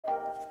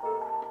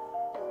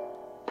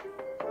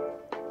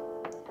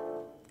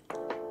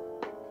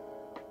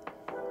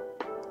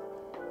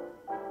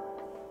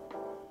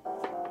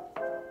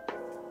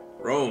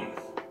Rome.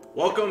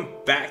 Welcome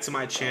back to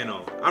my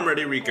channel. I'm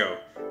ReadyRico.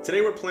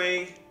 Today we're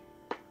playing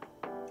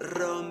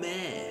Rhome.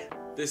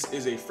 This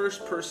is a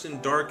first-person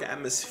dark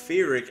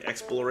atmospheric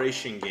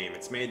exploration game.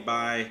 It's made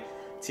by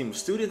a team of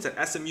students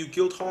at SMU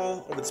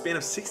Guildhall over the span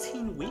of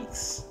 16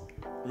 weeks.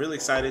 I'm really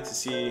excited to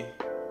see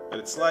what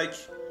it's like.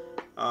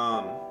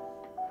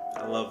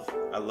 I love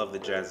the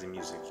jazzy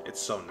music. It's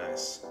so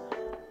nice.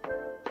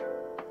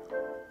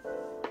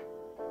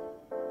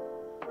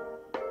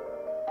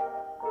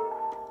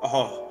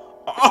 Oh,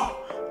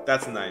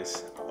 that's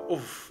nice.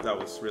 Oof, that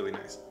was really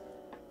nice.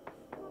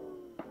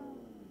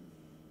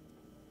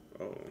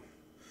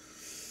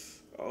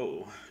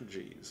 Oh,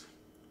 jeez.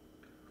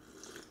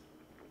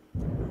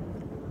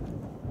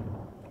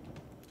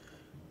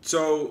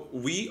 So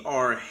we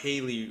are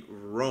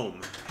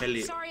Rhome.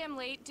 Sorry I'm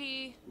late,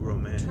 Dee.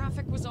 Rhome.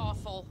 Traffic was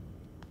awful.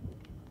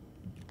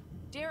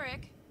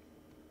 Derek,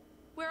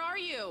 where are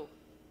you?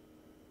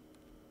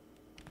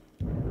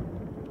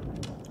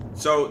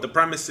 So the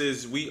premise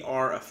is we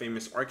are a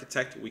famous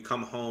architect. We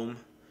come home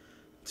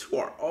to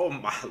our,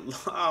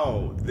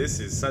 oh, this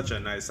is such a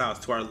nice house,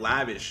 to our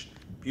lavish,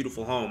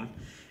 beautiful home,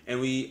 and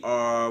we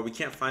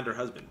can't find our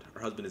husband.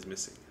 Our husband is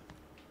missing,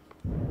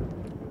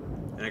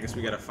 and I guess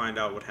we gotta find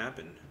out what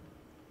happened.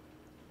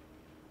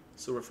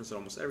 Still reference it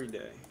almost every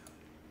day.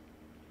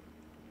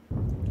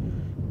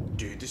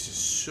 Dude, this is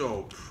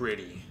so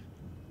pretty.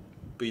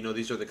 But you know,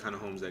 these are the kind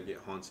of homes that get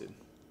haunted.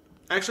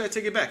 Actually, I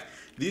take it back.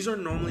 These are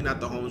normally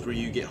not the homes where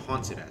you get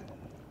haunted at.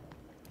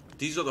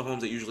 These are the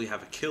homes that usually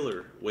have a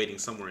killer waiting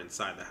somewhere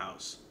inside the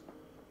house.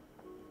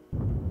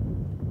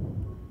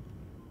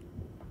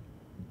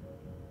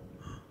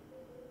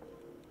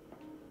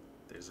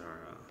 There's our...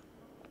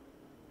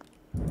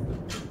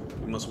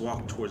 We must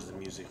walk towards the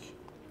music.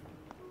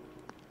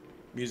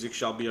 Music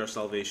shall be our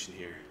salvation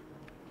here.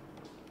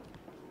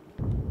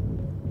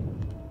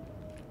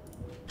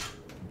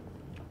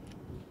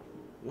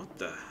 What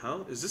the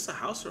hell? Is this a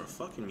house or a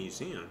fucking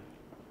museum?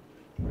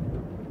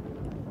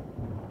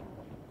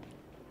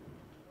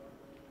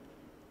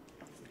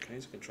 Can I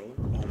use a controller?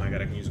 Oh my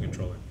god, I can use a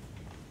controller.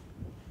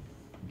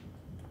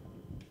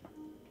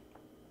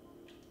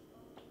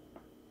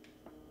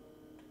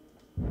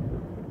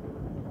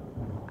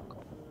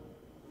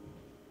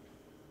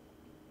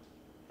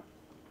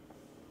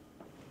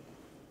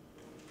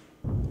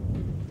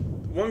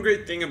 One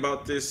great thing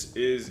about this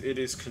is it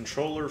is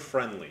controller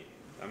friendly.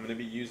 I'm going to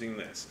be using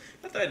this.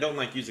 Not that I don't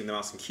like using the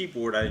mouse and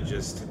keyboard, I've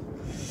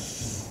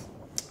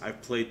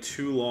played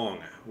too long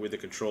with the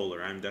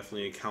controller. I'm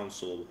definitely a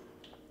council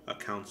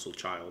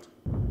child.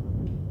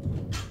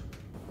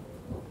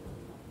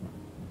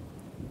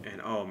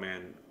 And oh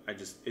man,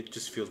 it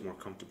just feels more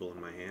comfortable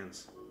in my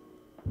hands.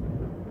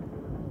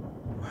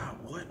 Wow,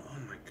 what? Oh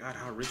my god,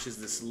 how rich is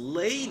this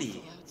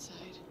lady?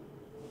 Outside.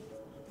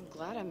 I'm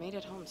glad I made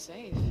it home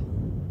safe.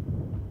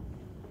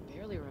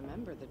 Barely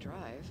remember the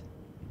drive.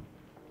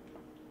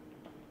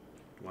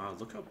 Wow,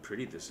 look how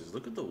pretty this is.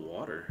 Look at the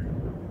water.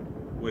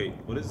 Wait,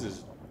 what is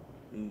this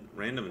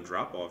random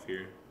drop-off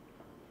here?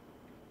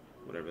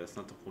 Whatever, that's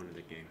not the point of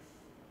the game.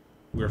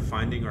 We're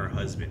finding our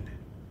husband.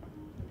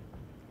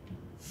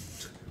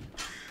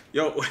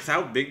 Yo, with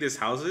how big this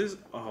house is?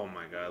 Oh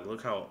my god,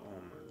 look how...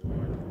 Oh my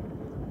lord.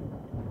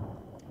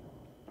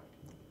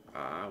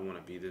 I want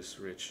to be this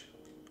rich.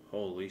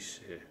 Holy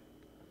shit.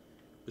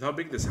 With how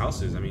big this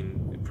house is, I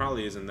mean, it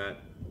probably isn't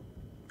that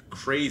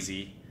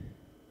crazy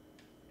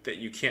that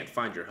you can't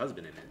find your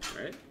husband in it,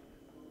 right?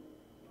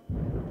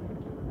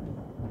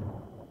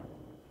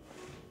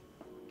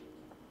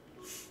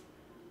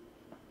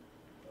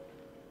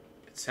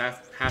 It's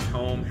half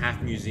home,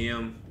 half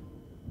museum,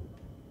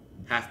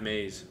 half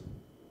maze.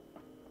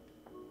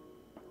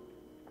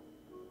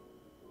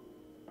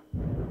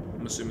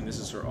 I'm assuming this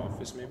is her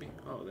office, maybe?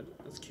 Oh,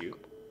 that's cute.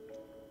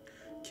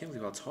 Can't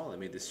believe how tall I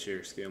made this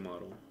chair scale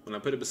model. When I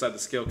put it beside the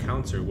scale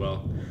counter,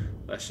 well,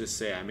 let's just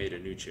say I made a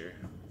new chair.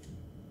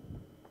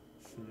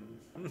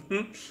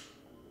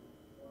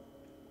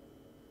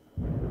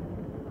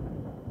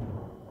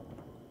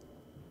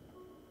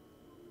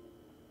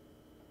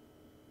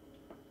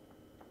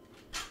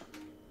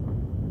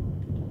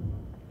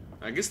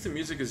 I guess the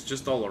music is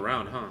just all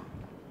around, huh?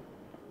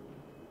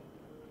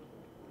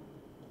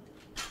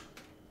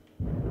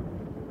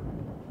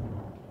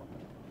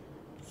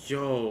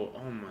 Yo,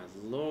 oh my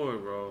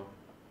lord, bro.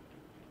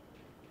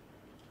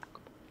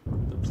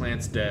 The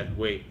plant's dead.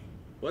 Wait,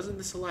 wasn't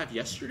this alive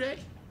yesterday?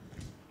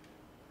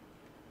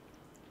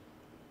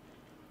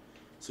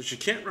 So she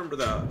can't remember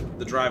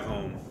the drive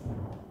home.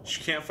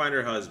 She can't find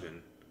her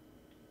husband.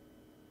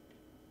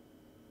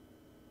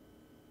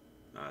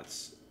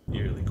 It's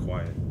eerily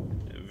quiet.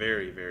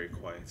 Very, very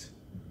quiet.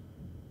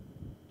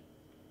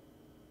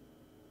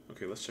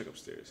 Okay, let's check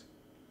upstairs.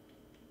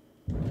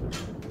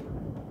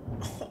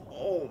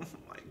 Oh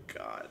my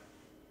god.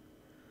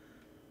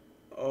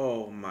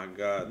 Oh my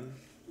god.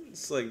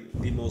 It's like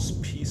the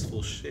most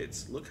peaceful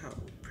shit. Look how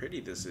pretty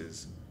this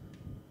is.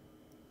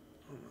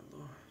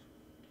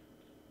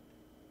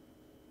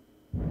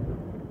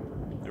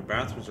 Their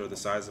bathrooms are the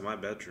size of my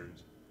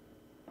bedrooms.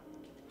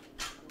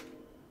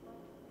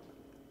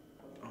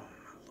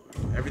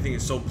 Everything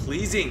is so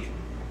pleasing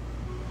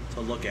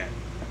to look at.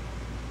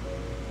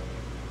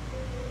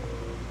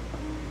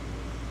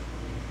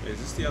 Wait, is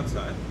this the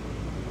outside?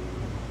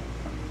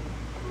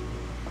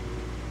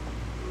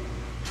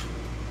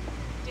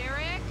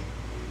 Derek?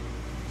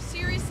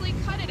 Seriously,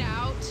 cut it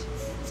out.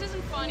 This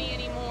isn't funny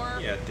anymore.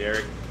 Yeah,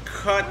 Derek,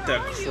 cut the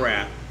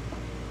crap.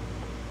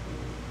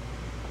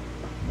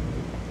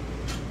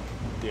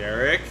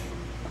 Derek?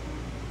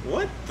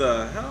 What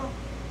the hell?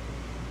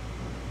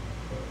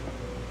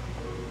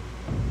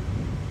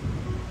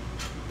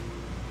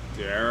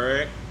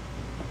 Derek?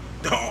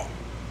 Oh.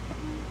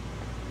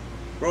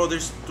 Bro,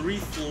 there's 3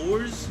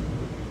 floors?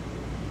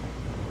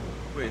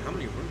 Wait, how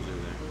many rooms are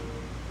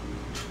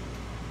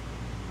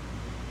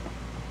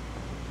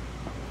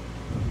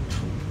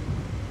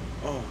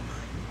there?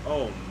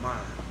 Oh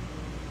my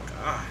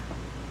God.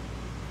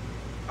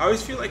 I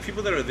always feel like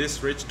people that are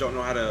this rich don't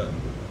know how to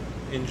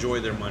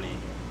enjoy their money.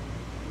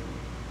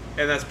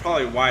 And that's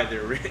probably why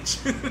they're rich.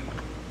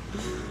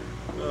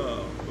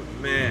 Oh,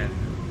 but man.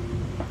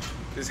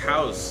 This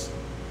house.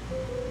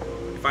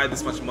 If I had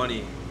this much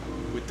money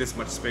with this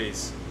much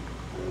space,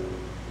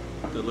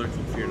 the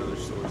lurking fear in other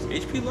stores.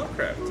 HP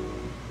Lovecraft.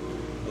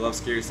 I love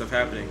scary stuff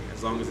happening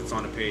as long as it's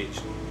on a page.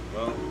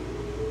 Well,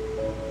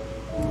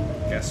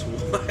 guess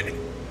what?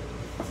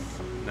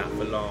 Not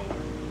for long.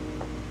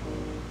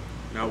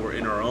 Now we're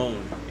in our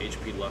own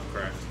HP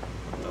Lovecraft.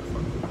 What the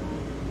fuck?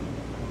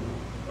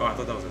 Oh, I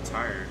thought that was a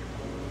tire.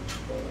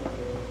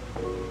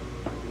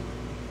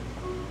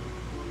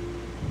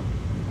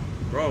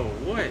 Bro,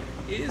 what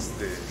is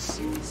this?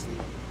 Seriously?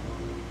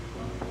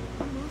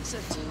 Who moves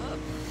a tub?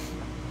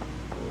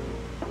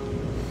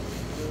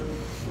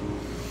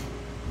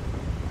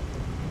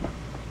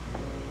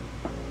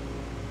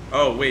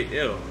 Oh, wait,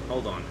 ew.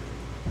 Hold on.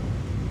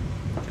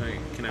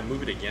 Can I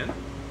move it again?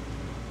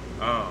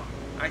 Oh,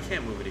 I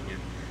can't move it again.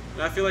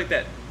 And I feel like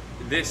that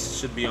this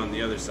should be on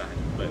the other side,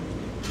 but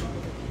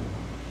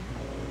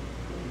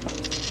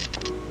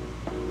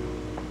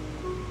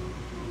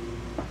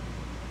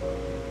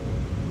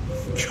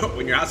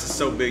when your house is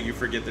so big, you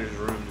forget there's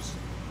rooms.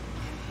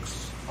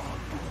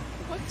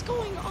 What's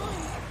going on?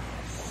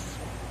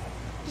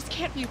 This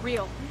can't be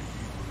real.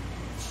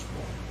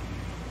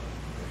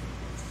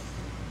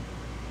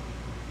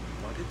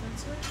 What did that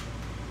say?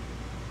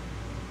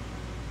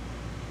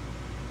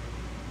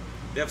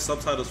 They have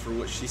subtitles for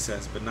what she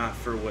says, but not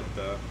for what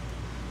the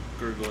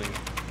gurgling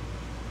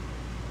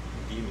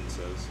demon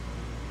says.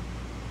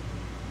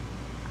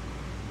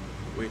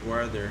 Wait, why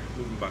are there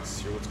moving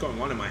boxes here? What's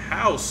going on in my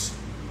house?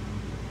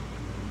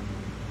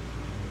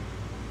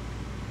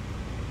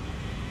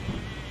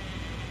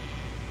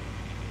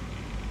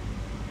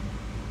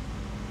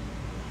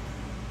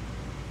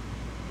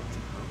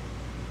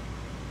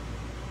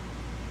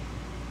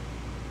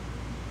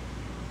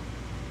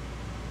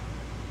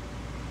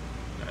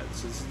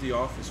 So this is the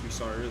office we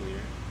saw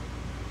earlier.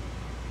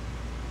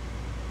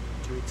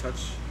 Can we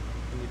touch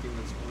anything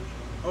that's orange?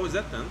 Oh, is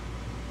that them?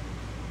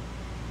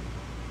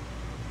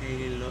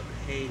 Haley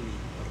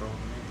Rhome.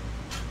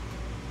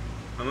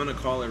 I'm gonna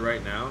call it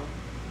right now.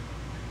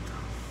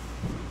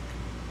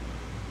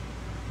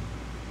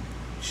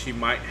 She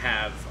might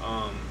have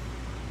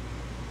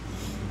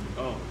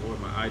oh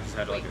Lord, my eye just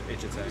had like an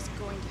itch attack. Who's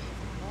going to have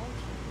a wall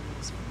here when it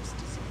was first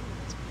designed in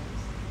this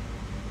place?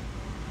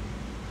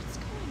 What's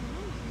going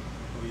on here?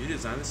 Oh, you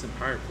designed this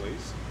entire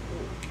place?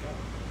 Holy cow.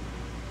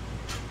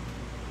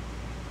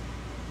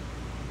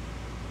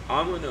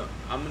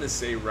 I'm gonna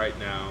say right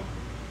now.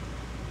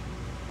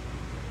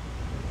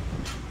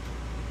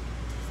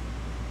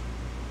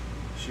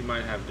 She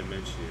might have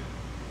dementia.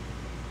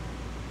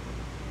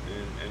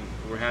 And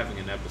we're having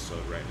an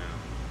episode right now.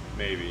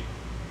 Maybe.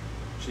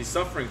 She's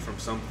suffering from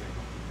something.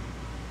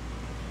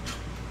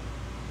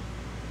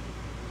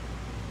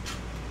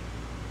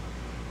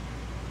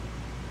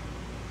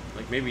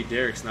 Like maybe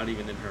Derek's not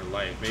even in her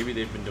life. Maybe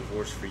they've been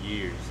divorced for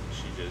years and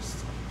she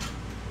just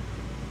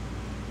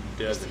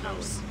doesn't know it.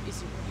 This house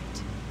isn't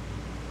right.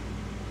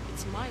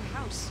 It's my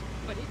house,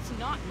 but it's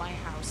not my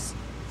house.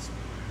 It's my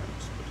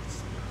house, but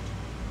it's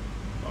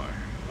not my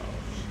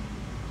house.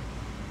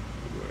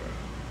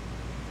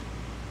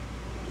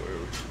 Where is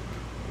my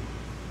home?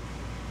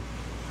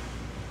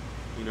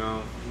 You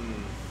know,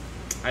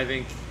 I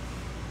think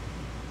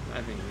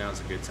now's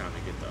a good time to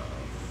get the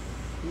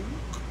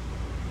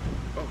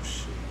oh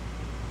shit.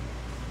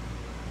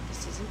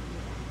 This isn't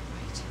real,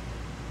 right?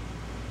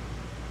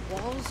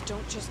 Walls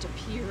don't just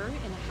appear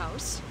in a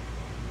house.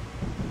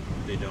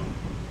 They don't.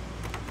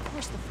 Of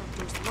course the front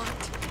door's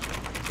locked.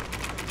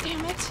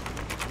 Damn it!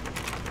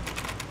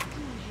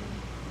 Come on,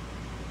 Haley.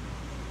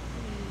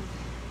 Breathe.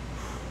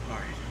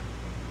 Alright.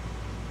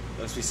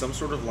 There must be some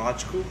sort of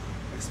logical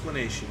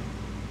explanation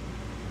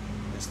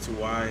as to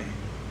why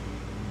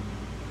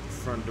the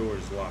front door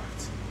is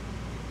locked.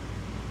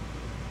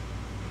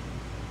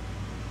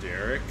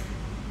 Derek?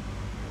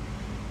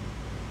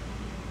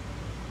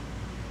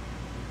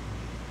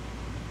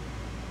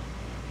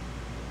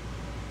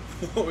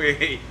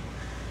 Wait.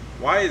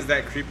 Why is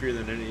that creepier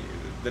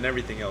than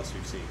everything else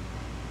we've seen?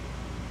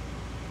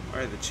 Why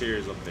are the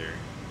chairs up there?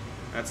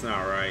 That's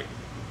not right.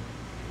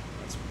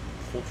 That's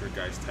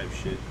poltergeist type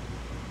shit.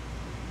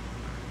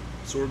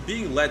 So we're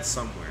being led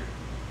somewhere.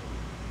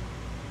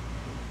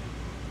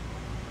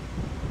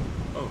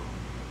 Oh.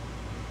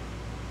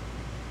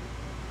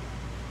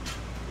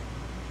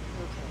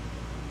 Okay.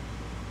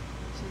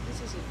 So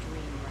this is a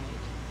dream,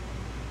 right?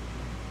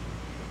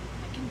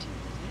 I can deal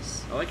with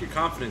this. I like your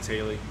confidence,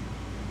 Haley.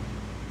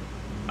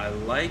 I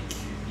like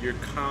your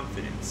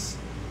confidence.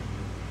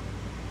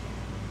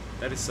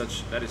 That is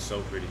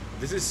so pretty.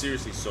 This is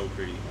seriously so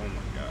pretty. Oh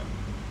my god.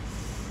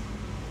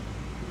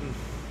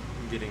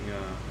 I'm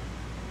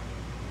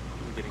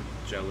getting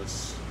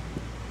jealous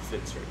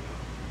fits right now.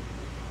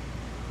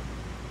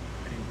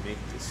 I didn't make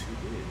this, who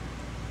did?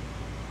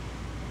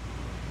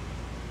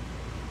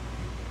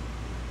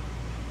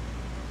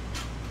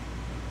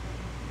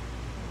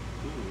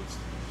 Ooh, what's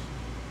this?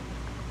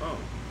 Oh.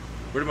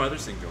 Where did my other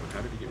thing go?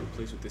 How did it get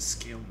replaced with this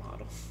scale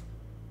model?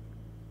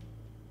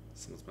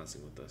 Someone's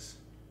messing with us.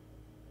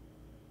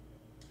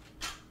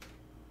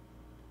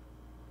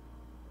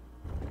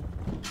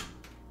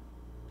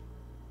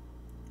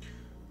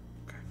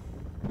 Okay.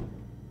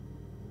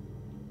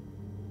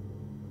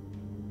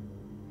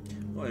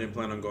 Well, I didn't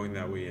plan on going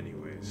that way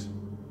anyways.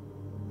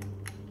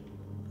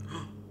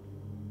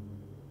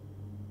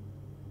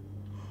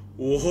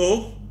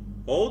 Whoa!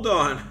 Hold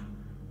on!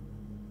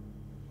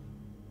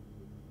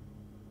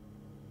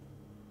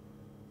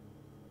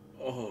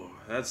 Oh,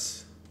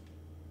 that's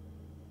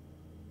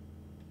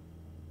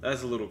a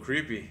little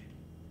creepy.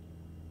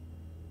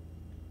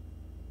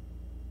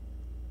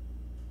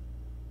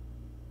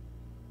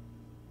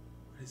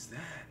 What is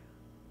that?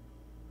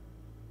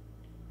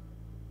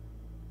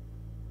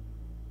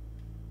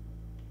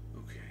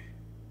 Okay.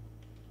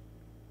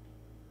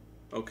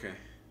 Okay.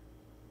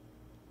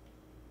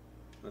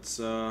 Let's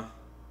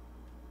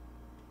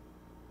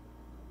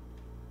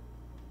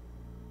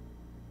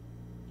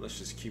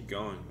just keep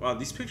going. Wow,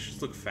 these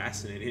pictures look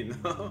fascinating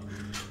though.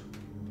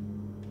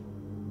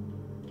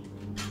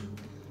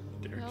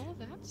 Well,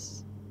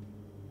 that's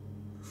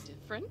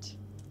different.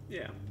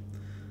 Yeah,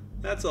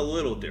 that's a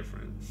little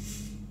different.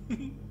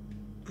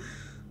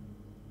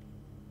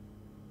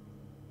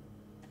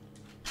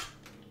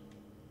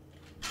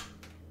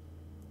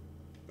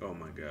 Oh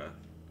my god.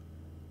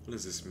 What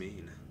does this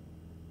mean?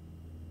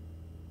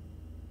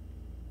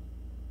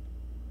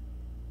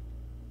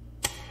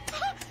 God!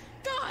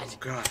 Oh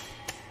god.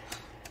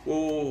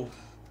 Whoa.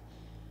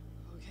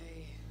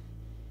 Okay.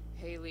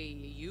 Haley,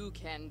 you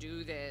can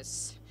do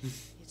this.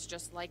 It's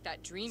just like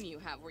that dream you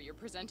have where you're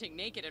presenting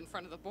naked in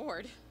front of the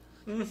board.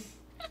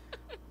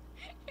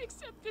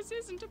 Except this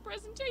isn't a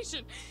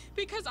presentation,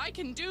 because I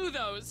can do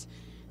those.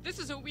 This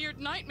is a weird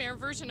nightmare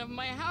version of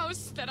my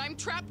house that I'm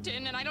trapped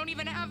in, and I don't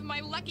even have my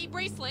lucky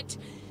bracelet.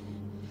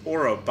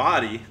 Or a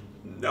body.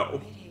 No.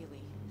 Right,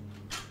 Haley.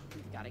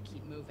 We've got to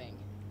keep moving.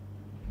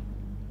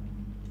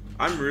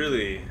 I'm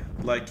really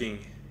liking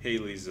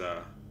Haley's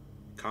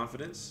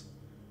confidence,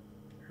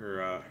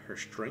 her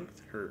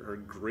strength, her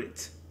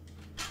grit.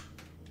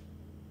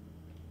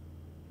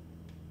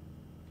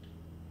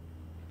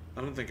 I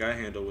don't think I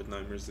handle with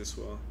nightmares this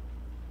well.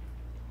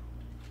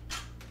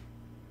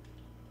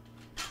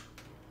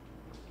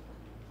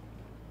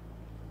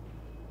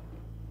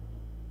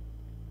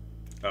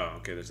 Oh,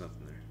 okay, there's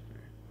nothing there.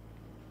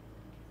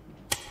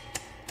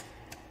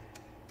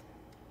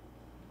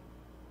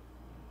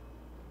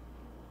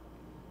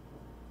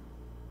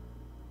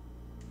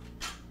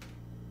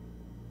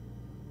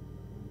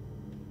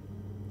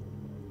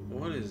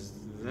 What is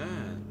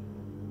that?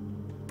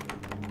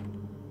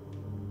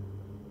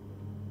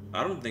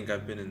 I don't think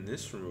I've been in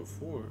this room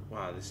before.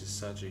 Wow, this is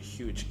such a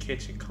huge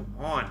kitchen. Come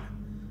on.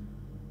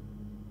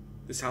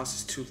 This house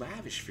is too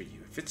lavish for you.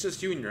 If it's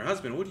just you and your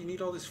husband, what do you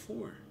need all this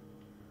for?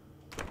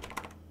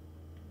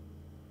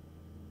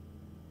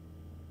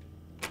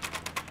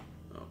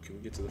 Oh, can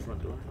we get to the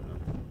front door? No.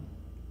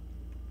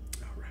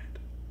 All right.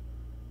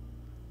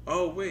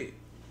 Oh, wait.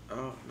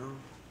 Oh, no.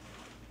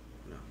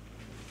 No.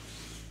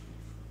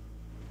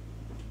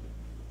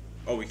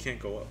 Oh, we can't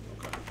go up.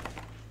 Okay.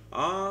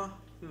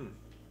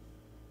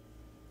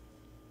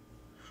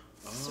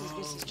 So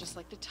this is just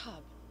like the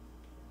tub,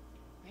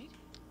 right?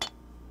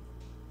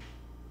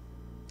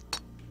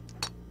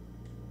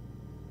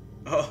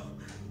 Oh,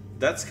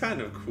 that's kind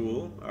of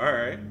cool. All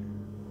right.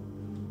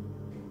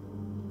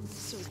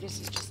 So this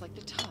is just like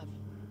the tub,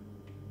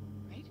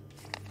 right?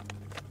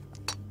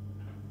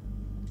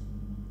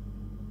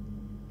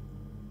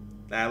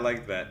 I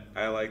like that.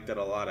 I like that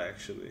a lot,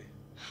 actually.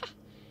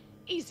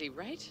 Easy,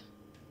 right?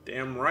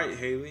 Damn right,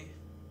 Haley.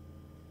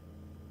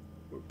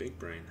 We're big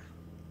brain.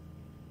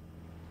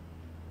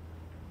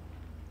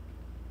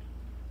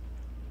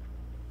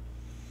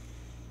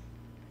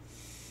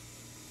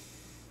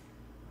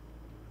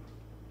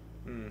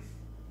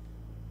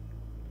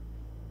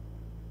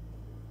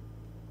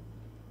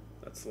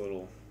 That's a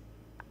little...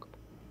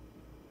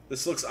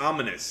 This looks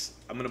ominous.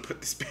 I'm gonna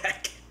put this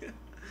back.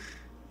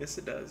 Yes,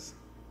 it does.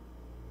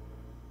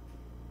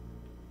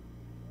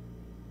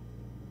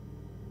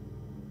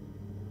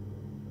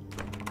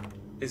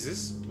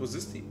 Was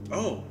this the,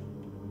 oh.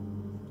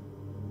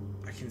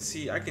 I can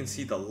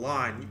see the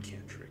line. You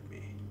can't trick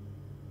me.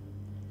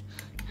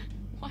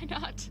 Why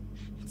not?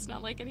 It's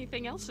not like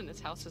anything else in this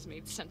house has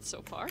made sense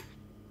so far.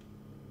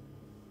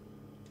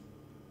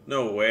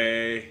 No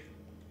way.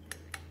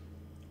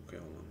 Okay,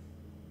 hold on.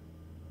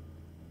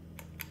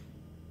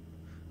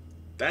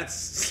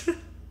 That's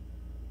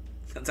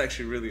that's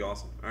actually really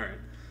awesome. All right.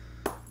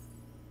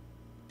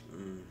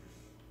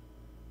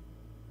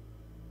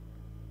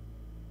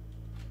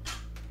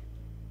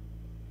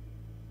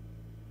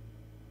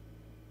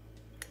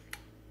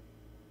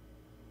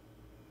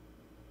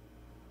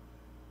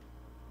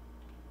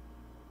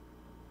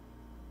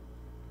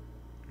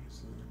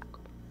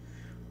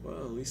 Well,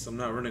 at least I'm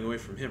not running away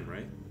from him,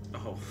 right?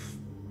 Oh,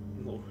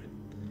 Lord.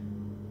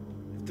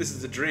 If this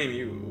is a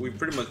dream, we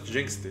pretty much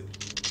jinxed it.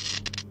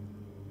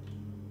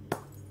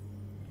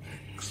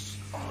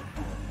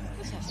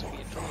 This has to be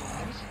a dream,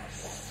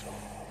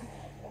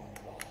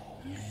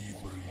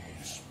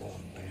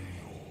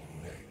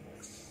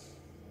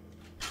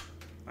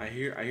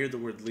 right? I hear the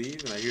word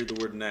leave and I hear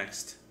the word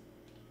next.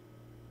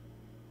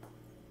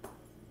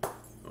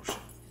 Oh shit.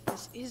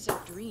 This is a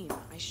dream.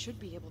 I should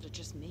be able to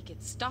just make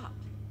it stop.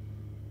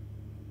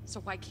 So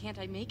why can't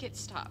I make it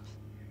stop?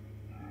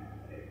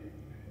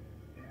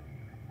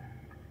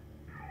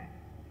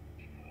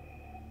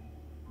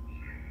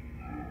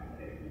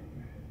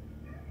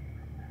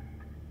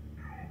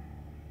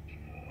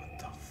 What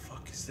the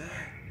fuck is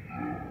that?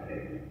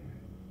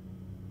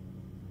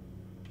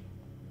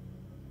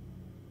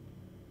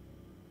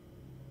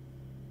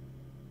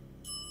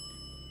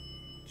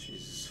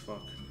 Jesus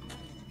fuck.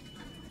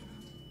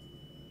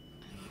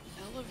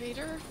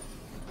 Elevator?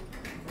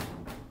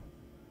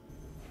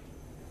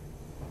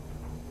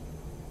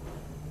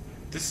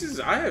 This is,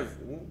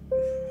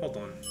 hold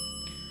on.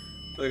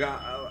 Like,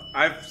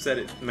 I've said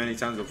it many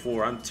times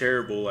before, I'm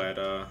terrible at,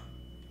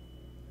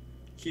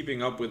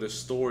 keeping up with a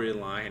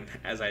storyline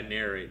as I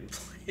narrate and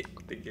play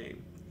the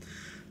game.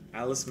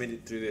 Alice made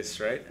it through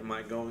this, right? Am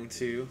I going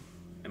to?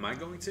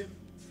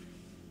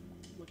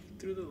 Looking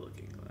through the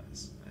looking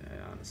glass.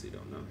 I honestly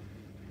don't know.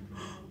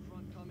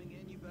 Front coming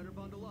in, you better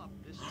bundle up.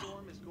 This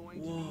storm is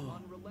going to be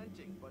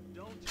unrelenting, but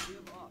don't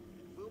give up.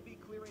 It will be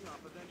clearing up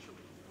eventually.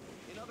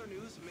 In other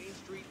news, Main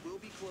Street will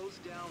be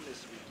closed down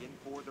this weekend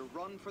for the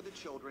Run for the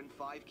Children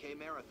 5K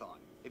Marathon.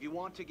 If you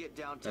want to get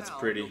downtown,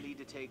 you'll need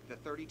to take the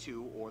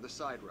 32 or the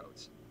side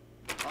roads.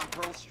 On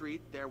Pearl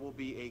Street, there will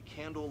be a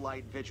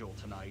candlelight vigil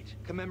tonight,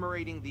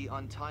 commemorating the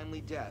untimely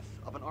death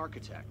of an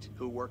architect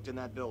who worked in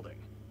that building.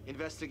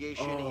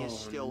 Investigation is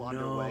still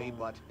underway,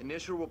 but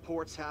initial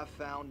reports have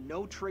found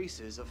no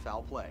traces of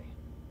foul play.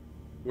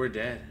 We're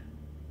dead.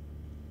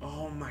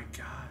 Oh my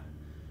god.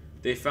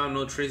 They found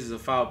no traces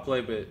of foul play,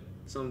 but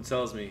something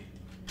tells me,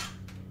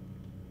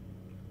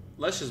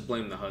 let's just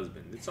blame the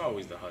husband. It's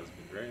always the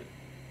husband, right?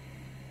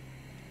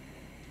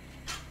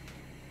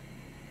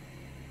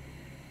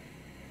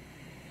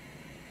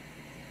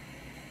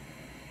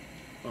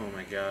 Oh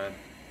my god.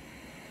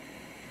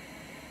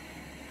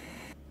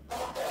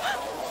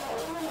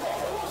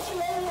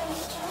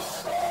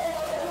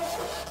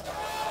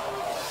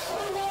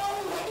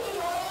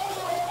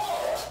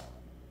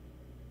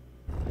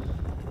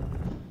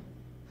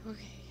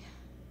 Okay.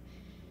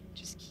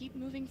 Just keep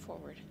moving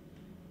forward.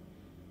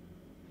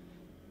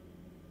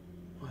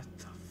 What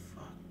the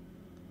fuck?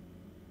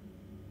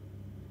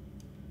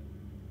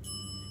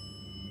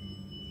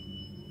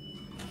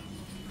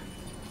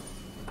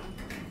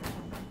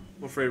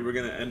 I'm afraid we're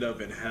gonna end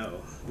up in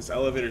hell. This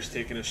elevator's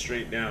taking us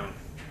straight down.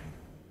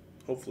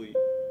 Hopefully,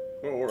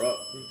 or up.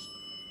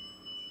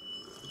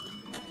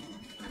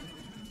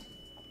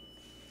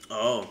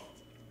 Oh.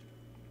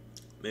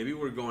 Maybe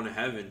we're going to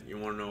heaven. You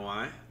wanna know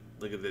why?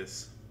 Look at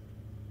this.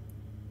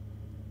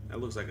 That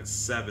looks like a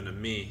 7 to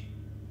me.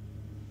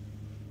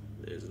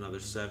 There's another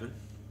 7.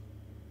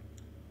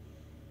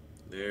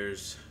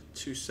 There's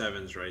 2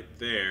 7s right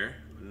there.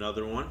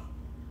 Another one.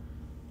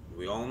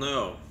 We all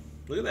know.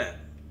 Look at that.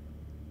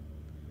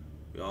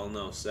 We all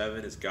know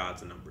 7 is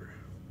God's number.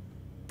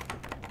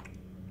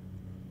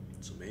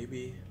 So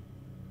maybe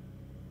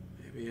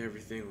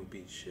everything will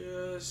be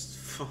just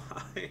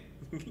fine.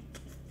 What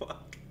the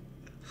fuck?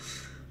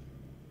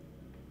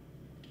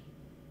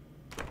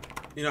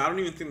 You know, I don't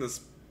even think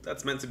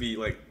that's meant to be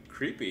like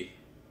creepy,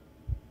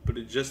 but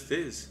it just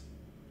is.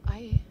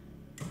 I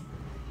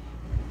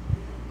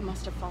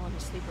must have fallen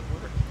asleep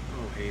at work.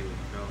 Oh, Haley,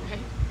 no, Right?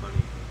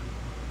 honey.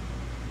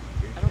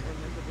 I don't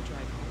remember the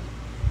drive home.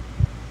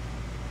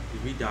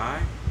 Did we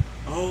die?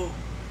 Oh,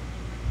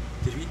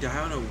 did we die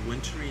on a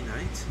wintry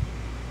night?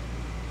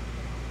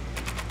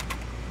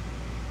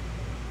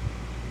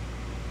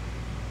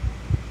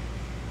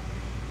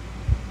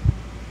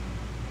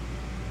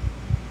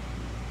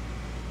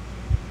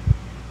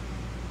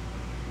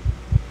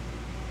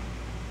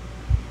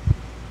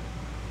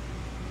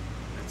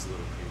 That's a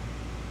little creepy.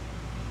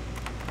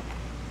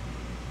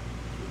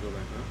 Should we go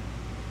back up?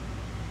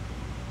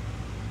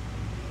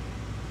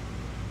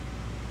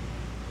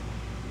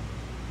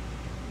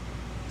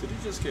 Did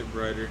it just get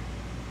brighter?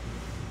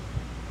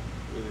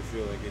 Really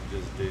feel like it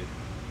just did.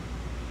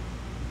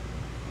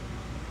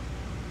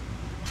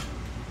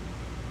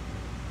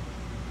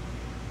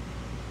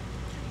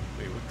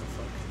 Wait, what the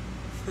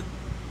fuck?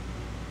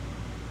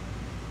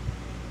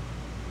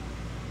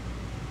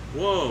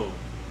 Whoa!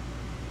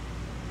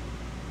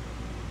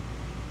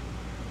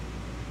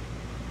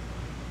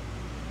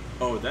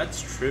 Oh,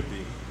 that's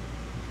trippy.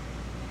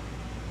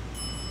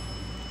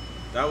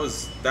 That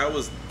was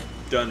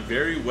done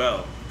very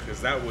well,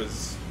 because that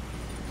was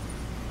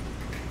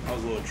a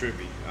little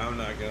trippy. I'm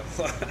not gonna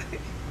lie.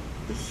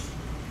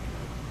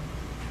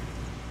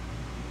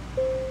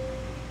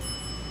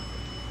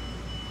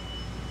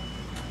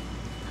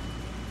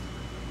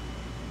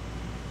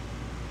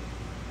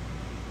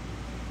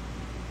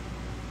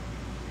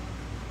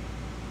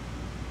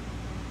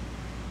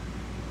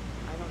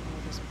 I don't know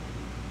this place.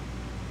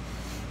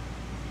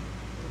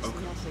 It's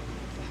Okay. nothing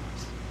like the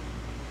house.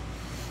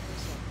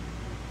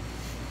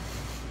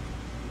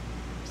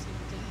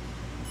 Except death.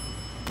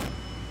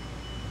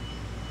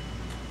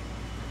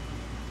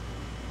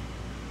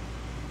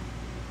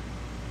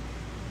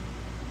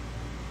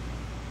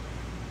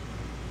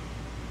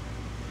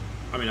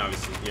 I mean,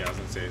 obviously, yeah, I was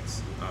gonna say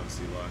it's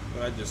obviously locked,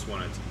 but I just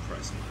wanted to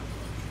press my luck.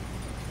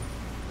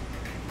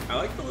 I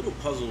like the little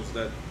puzzles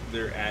that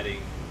they're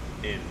adding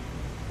in.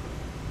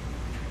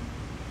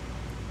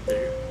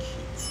 They're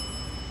cute.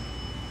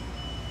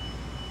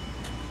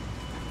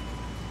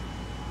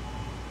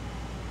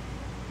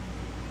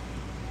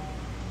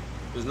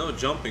 There's no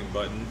jumping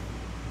button.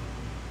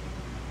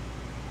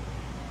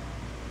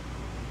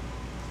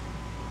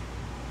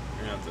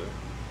 You're gonna have to.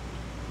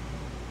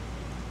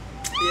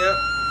 Yep.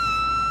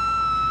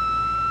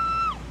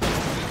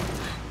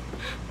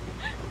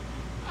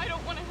 I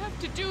don't want to have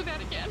to do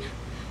that again.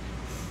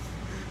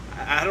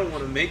 I don't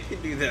want to make you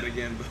do that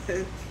again,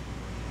 but.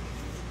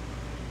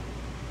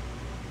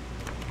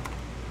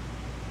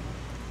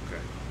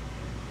 Okay.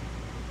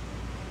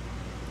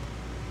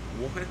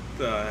 What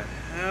the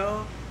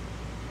hell?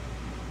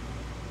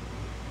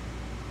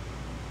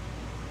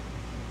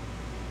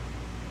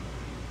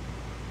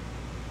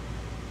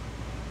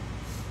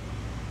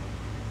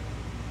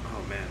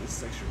 Oh man, this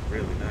is actually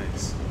really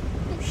nice.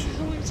 What the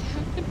hell is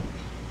happening?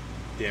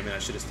 Damn it, I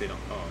should have stayed on.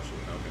 Oh, I should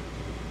have. Okay.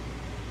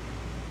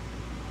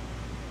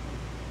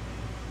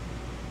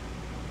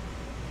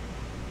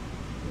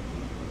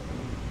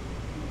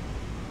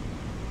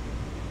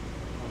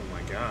 Oh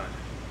my god.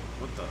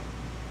 What the?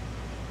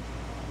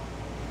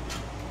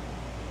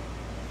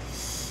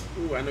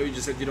 Ooh, I know you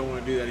just said you don't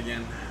want to do that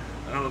again.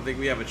 I don't think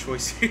we have a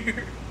choice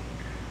here.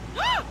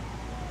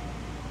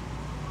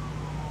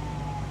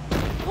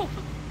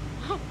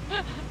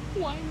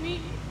 Why me?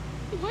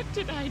 What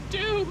did I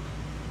do?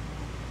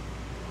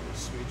 Oh,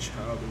 sweet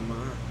child of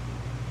mine.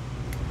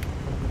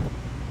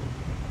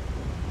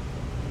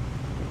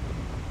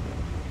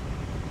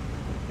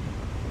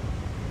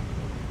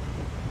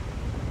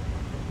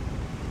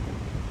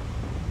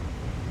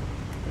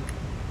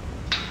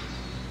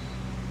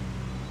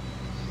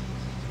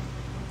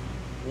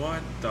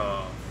 What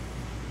the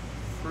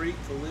freak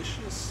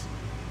delicious?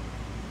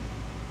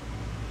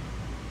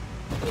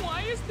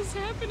 Why is this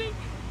happening?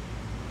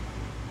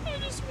 I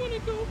just want to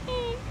go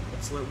home.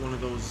 Let's let one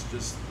of those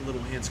just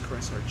little hands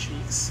caress our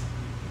cheeks.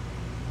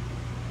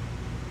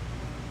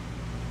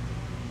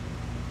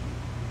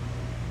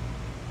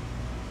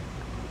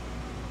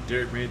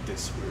 Derek made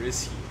this. Where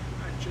is he?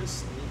 I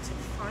just need to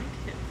find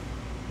him.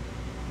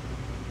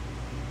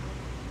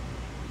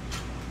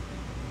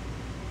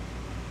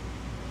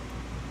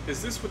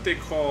 Is this what they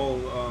call,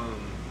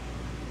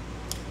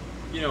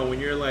 you know, when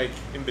you're like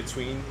in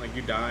between, like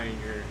you die and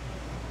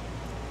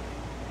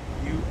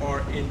you are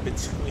in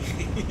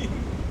between.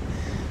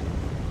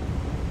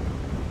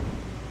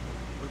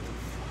 What the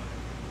fuck?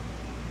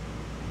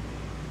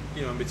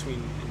 You know, in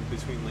between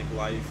like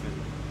life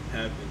and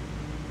heaven,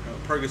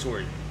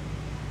 purgatory.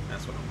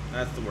 That's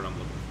the word I'm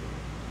looking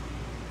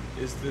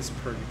for. Is this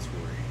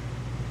purgatory?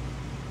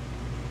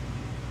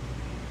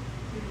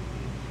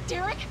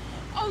 Derek?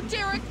 Oh,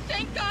 Derek,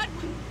 thank God.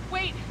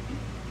 Wait.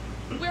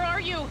 Where are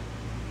you?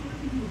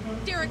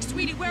 Derek,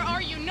 sweetie, where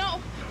are you?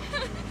 No.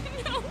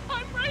 No,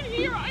 I'm right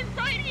here. I'm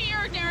right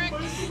here, Derek.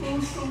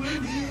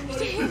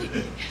 Derek,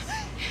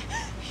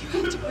 you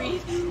have to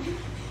breathe.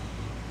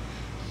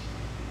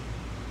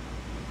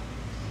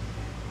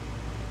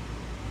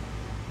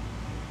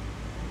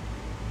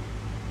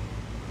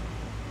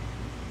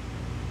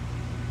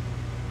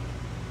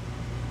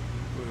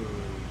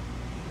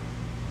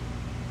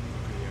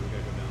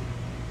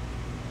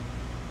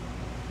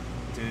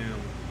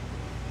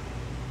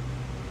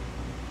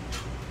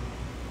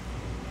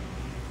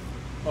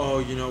 Oh,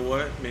 you know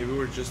what? Maybe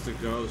we're just a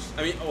ghost.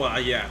 I mean, well,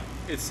 yeah.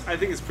 I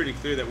think it's pretty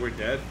clear that we're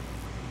dead.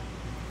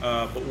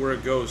 But we're a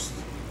ghost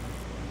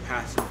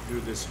passing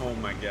through this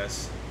home, I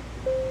guess.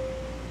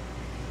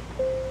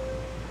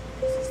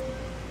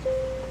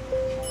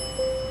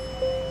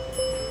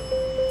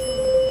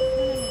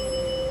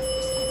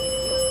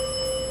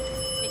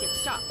 Make it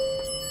stop.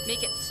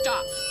 Make it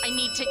stop. I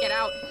need to get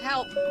out.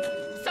 Help.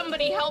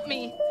 Somebody help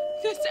me.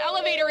 This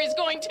elevator is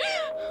going to...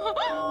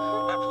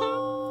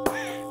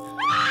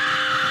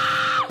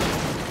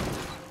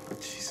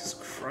 Jesus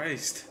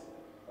Christ.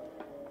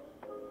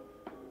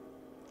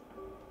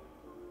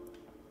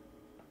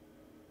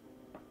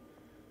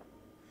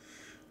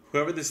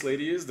 Whoever this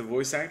lady is, the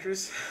voice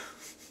actress,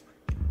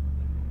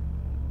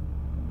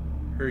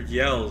 her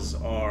yells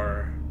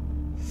are...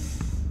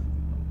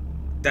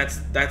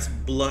 That's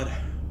blood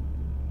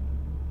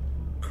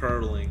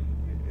curdling.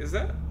 Is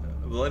that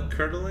blood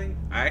curdling?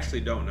 I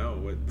actually don't know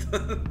what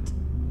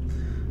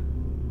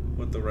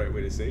what the right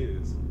way to say it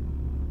is.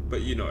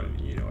 But you know what I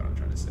mean. You know what I'm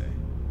trying to say.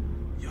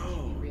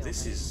 Yo,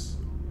 this is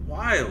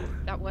wild.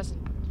 That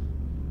wasn't...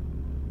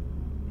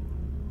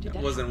 That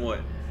wasn't what?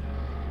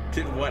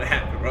 Did what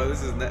happen, bro?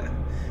 This is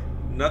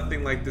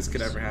nothing like this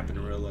could ever happen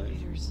in real life.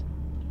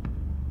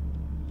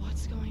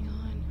 What's going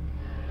on?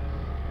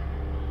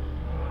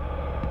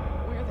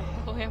 Where the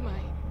hell am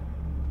I?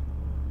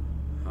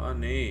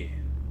 Honey,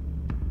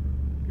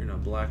 you're in a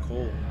black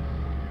hole.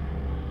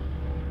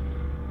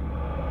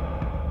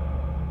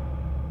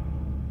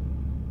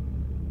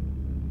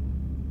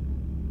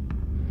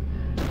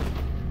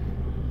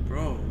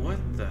 Bro, what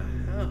the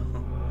hell?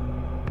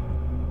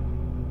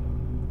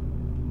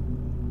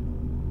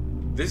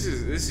 This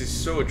is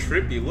so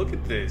trippy. Look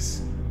at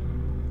this.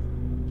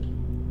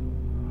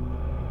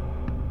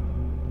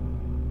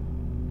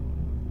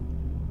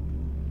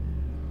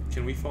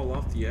 Can we fall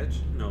off the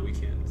edge? No, we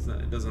can't.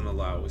 It doesn't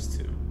allow us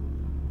to.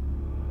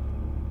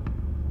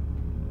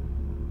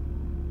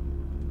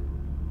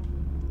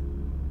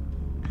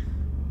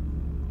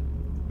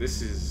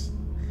 This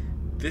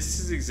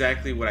is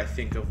exactly what I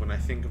think of when I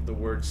think of the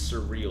word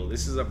surreal.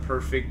 This is a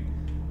perfect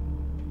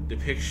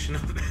depiction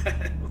of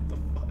that. What the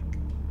fuck?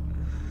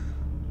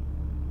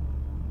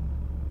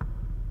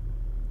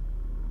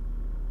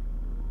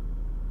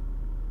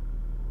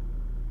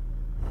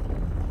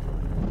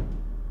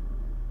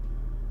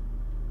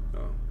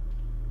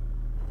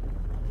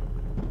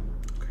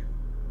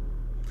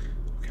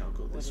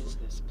 What is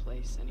this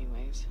place,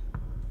 anyways?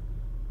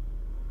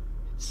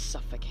 It's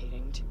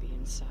suffocating to be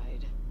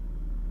inside.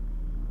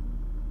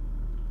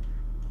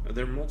 Are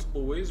there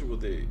multiple ways, or will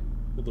the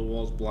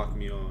walls block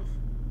me off?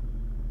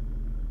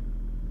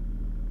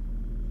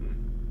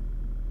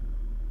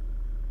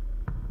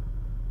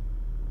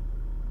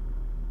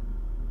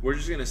 We're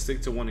just gonna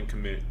stick to one and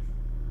commit.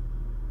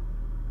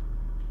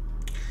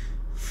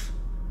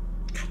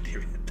 God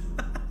damn it.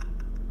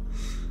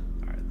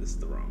 Alright, this is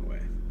the wrong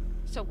way.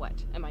 So what?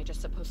 Am I just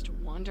supposed to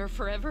wander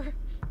forever?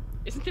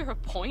 Isn't there a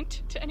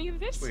point to any of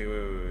this? Wait.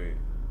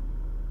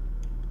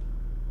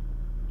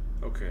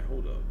 Okay,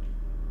 hold up.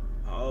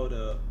 Hold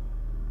up.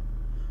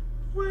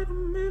 Wait a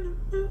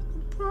minute, Mr.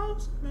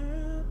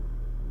 Postman.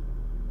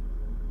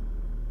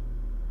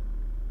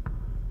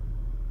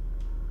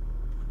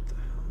 What the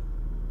hell?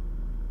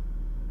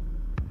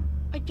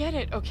 I get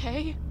it,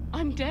 okay?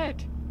 I'm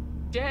dead.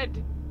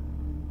 Dead.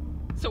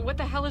 So what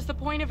the hell is the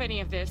point of any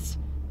of this?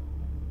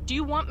 Do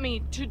you want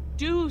me to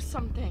do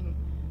something?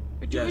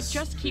 Or do Yes, we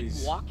just please.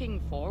 keep walking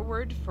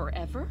forward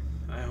forever?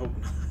 I hope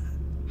not.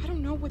 I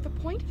don't know what the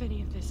point of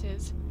any of this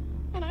is.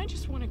 And I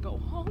just want to go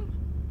home.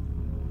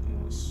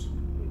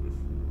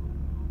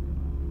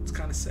 It's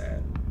kind of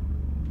sad.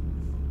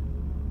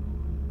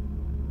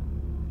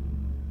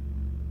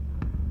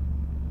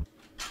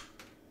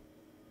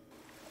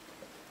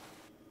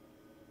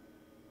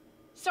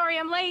 Sorry,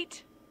 I'm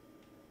late.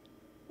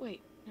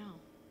 Wait, no.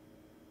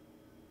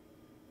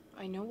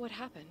 I know what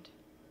happened.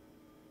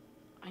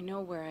 I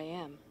know where I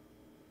am.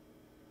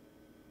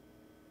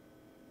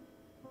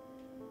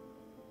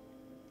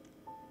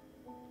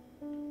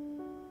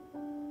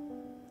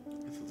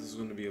 I thought this was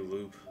going to be a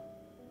loop.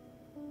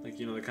 Like,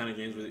 you know, the kind of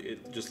games where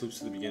it just loops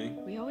to the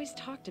beginning. We always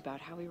talked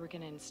about how we were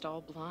going to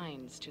install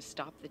blinds to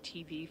stop the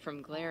TV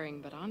from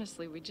glaring, but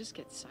honestly, we just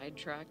get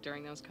sidetracked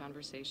during those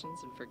conversations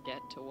and forget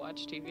to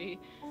watch TV.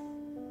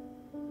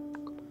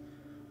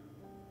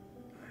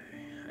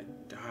 I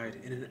died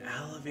in an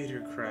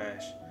elevator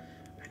crash.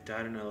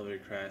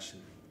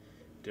 And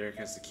Derek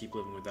has to keep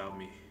living without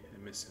me. I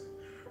miss him.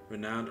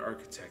 Renowned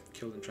architect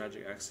killed in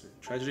tragic accident.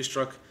 Tragedy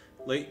struck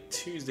late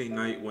Tuesday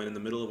night when, in the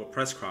middle of a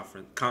press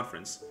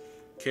conference,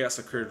 chaos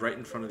occurred right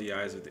in front of the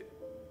eyes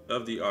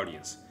of the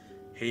audience.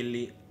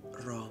 Haley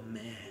Rhome,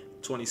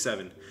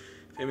 27,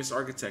 famous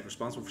architect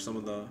responsible for some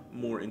of the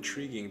more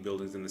intriguing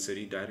buildings in the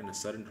city, died in a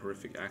sudden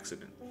horrific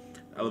accident.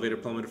 The elevator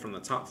plummeted from the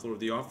top floor of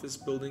the office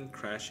building,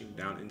 crashing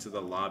down into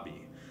the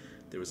lobby.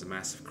 There was a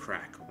massive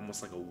crack,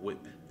 almost like a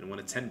whip, and one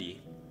attendee...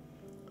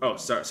 Oh,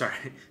 sorry,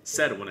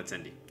 said one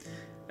attendee.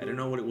 I didn't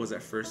know what it was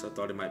at first. I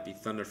thought it might be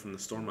thunder from the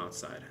storm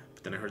outside,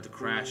 but then I heard the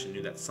crash and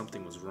knew that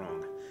something was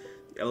wrong.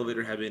 The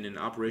elevator had been in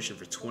operation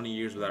for 20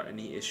 years without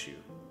any issue,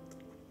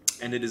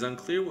 and it is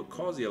unclear what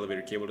caused the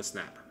elevator cable to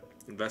snap.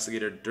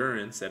 Investigator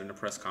Duran said in a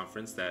press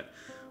conference that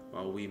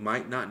while we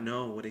might not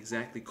know what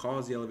exactly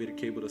caused the elevator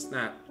cable to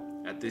snap,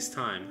 at this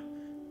time,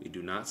 we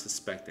do not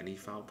suspect any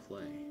foul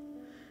play.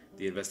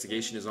 The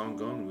investigation is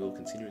ongoing, and we will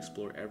continue to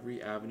explore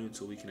every avenue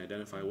until we can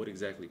identify what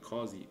exactly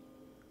caused the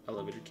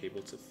elevator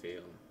cable to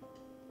fail.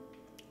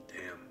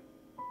 Damn.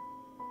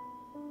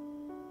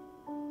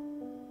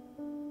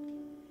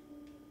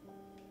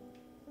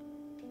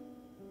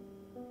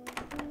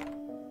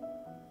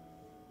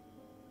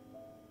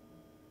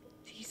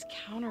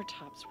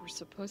 countertops were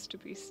supposed to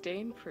be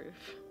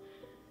stain-proof.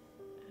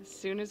 As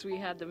soon as we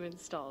had them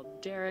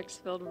installed, Derek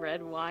spilled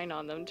red wine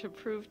on them to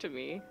prove to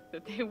me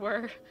that they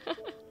were.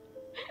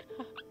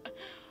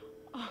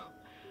 Oh,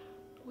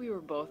 we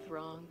were both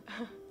wrong.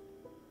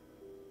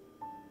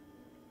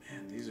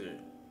 Man, these are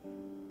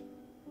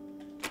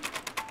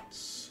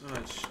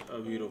such a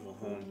beautiful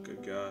home.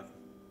 Good God.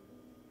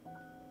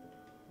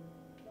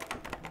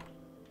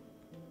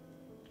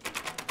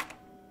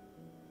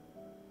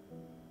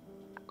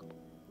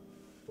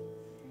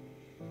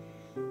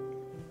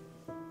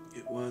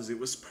 It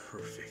was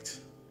perfect.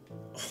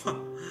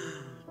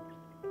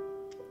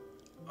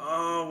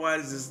 Oh, why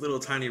does this little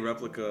tiny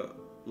replica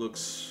look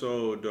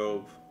so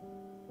dope?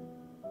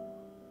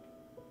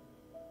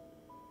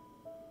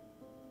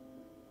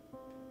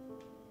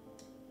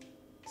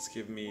 It's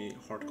giving me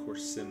hardcore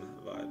sim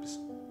vibes.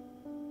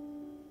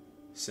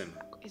 Sim.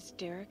 Is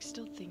Derek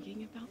still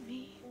thinking about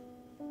me?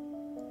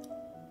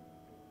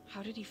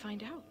 How did he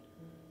find out?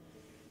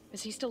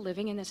 Is he still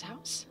living in this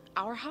house?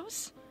 Our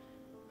house?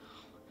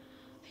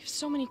 I have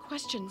so many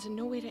questions and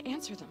no way to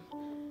answer them.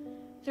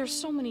 There's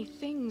so many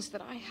things that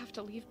I have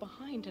to leave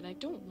behind and I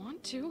don't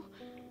want to.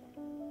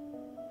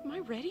 Am I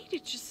ready to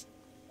just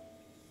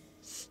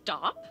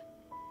stop?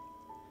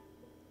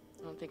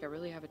 I don't think I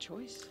really have a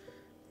choice.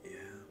 Yeah.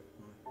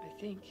 I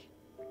think.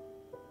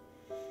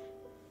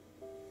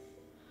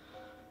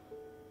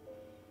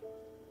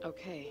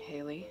 Okay,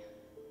 Haley.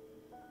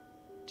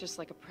 Just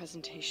like a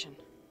presentation.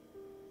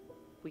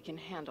 We can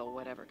handle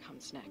whatever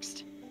comes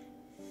next.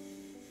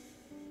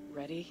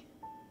 Ready?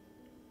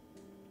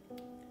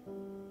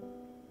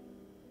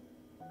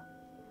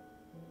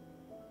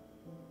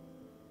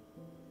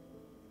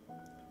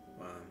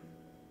 Wow.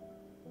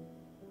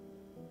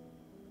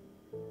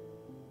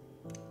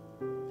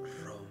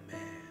 Rhome.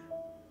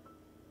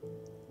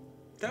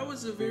 That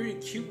was a very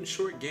cute and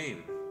short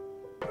game.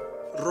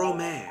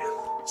 Rhome.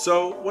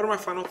 So, what are my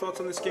final thoughts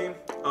on this game?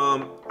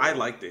 I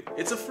liked it.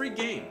 It's a free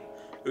game.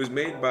 It was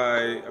made by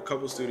a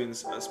couple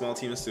students, a small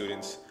team of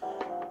students,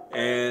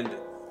 and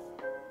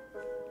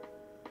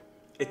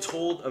it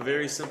told a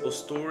very simple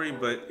story,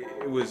 but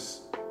it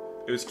was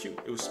cute.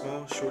 It was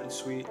small, short, and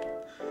sweet.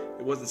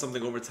 It wasn't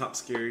something over top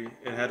scary.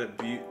 It had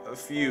a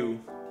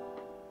few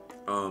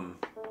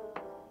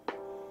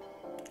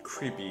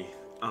creepy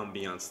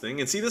ambiance thing.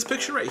 And see this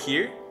picture right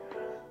here?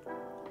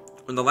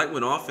 When the light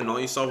went off and all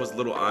you saw was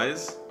little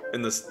eyes,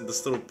 and this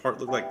little part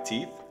looked like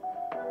teeth.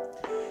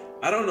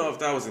 I don't know if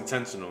that was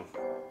intentional,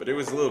 but it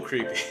was a little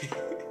creepy.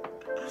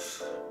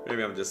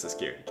 Maybe I'm just a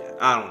scaredy cat.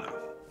 I don't know.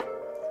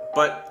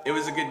 But it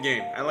was a good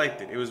game. I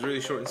liked it. It was really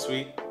short and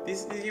sweet.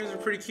 These games are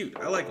pretty cute.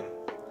 I like them.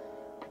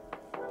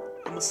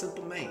 I'm a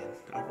simple man.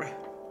 All right.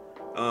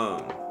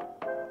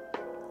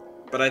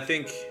 But I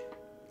think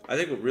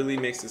what really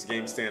makes this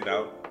game stand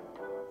out,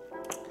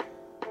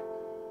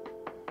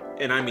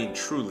 and I mean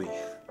truly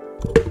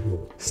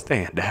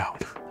stand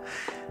out,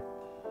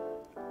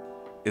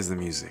 is the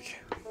music.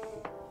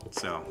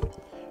 So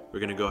we're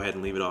gonna go ahead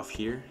and leave it off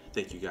here.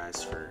 Thank you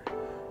guys for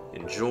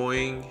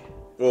enjoying.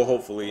 Well,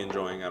 hopefully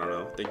enjoying, I don't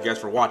know. Thank you guys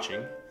for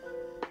watching.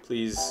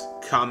 Please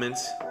comment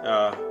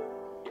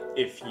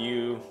if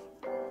you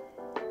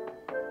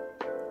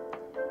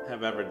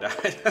have ever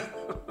died.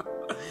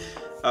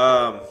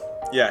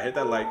 Yeah, hit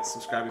that like,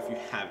 subscribe if you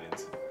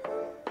haven't.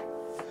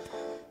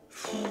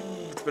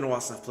 It's been a while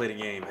since I've played a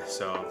game,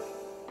 so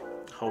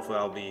hopefully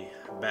I'll be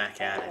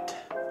back at it.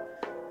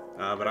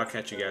 But I'll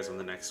catch you guys on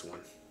the next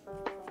one.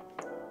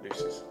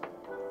 Deuces.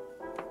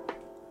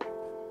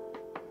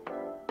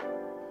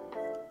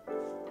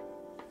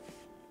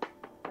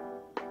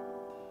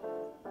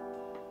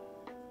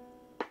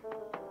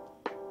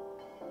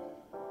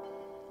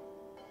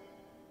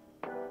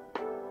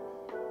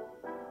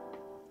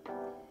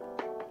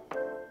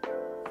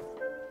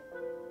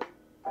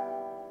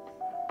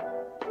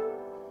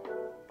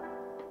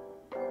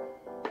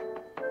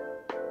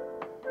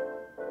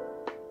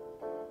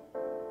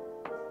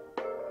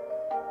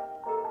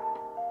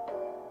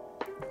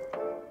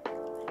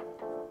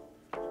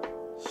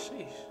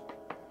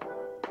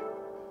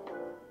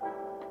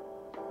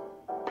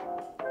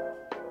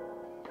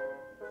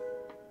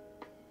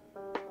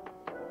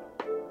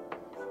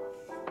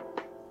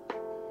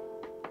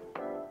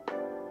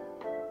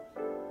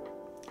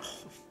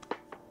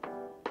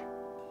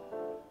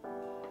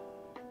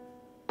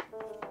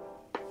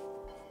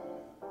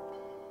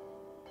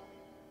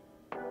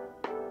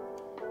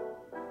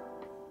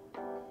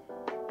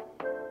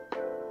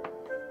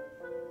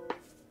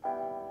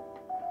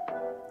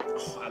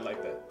 I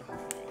like that.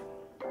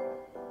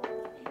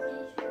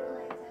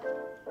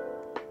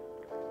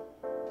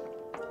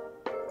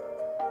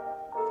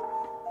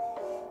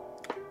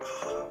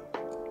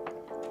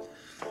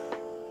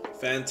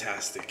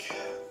 Fantastic.